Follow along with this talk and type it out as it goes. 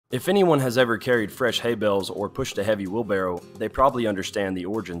If anyone has ever carried fresh hay bales or pushed a heavy wheelbarrow, they probably understand the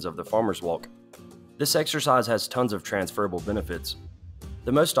origins of the farmer's walk. This exercise has tons of transferable benefits.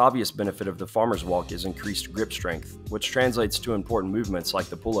 The most obvious benefit of the farmer's walk is increased grip strength, which translates to important movements like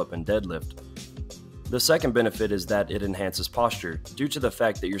the pull-up and deadlift. The second benefit is that it enhances posture, due to the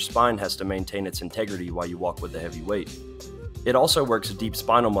fact that your spine has to maintain its integrity while you walk with the heavy weight. It also works deep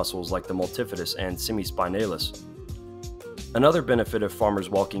spinal muscles like the multifidus and semispinalis. Another benefit of farmer's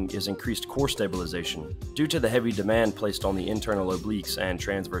walking is increased core stabilization, due to the heavy demand placed on the internal obliques and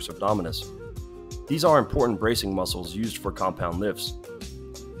transverse abdominis. These are important bracing muscles used for compound lifts.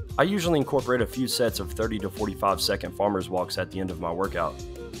 I usually incorporate a few sets of 30 to 45 second farmer's walks at the end of my workout.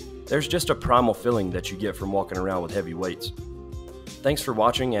 There's just a primal feeling that you get from walking around with heavy weights. Thanks for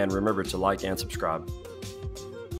watching, and remember to like and subscribe.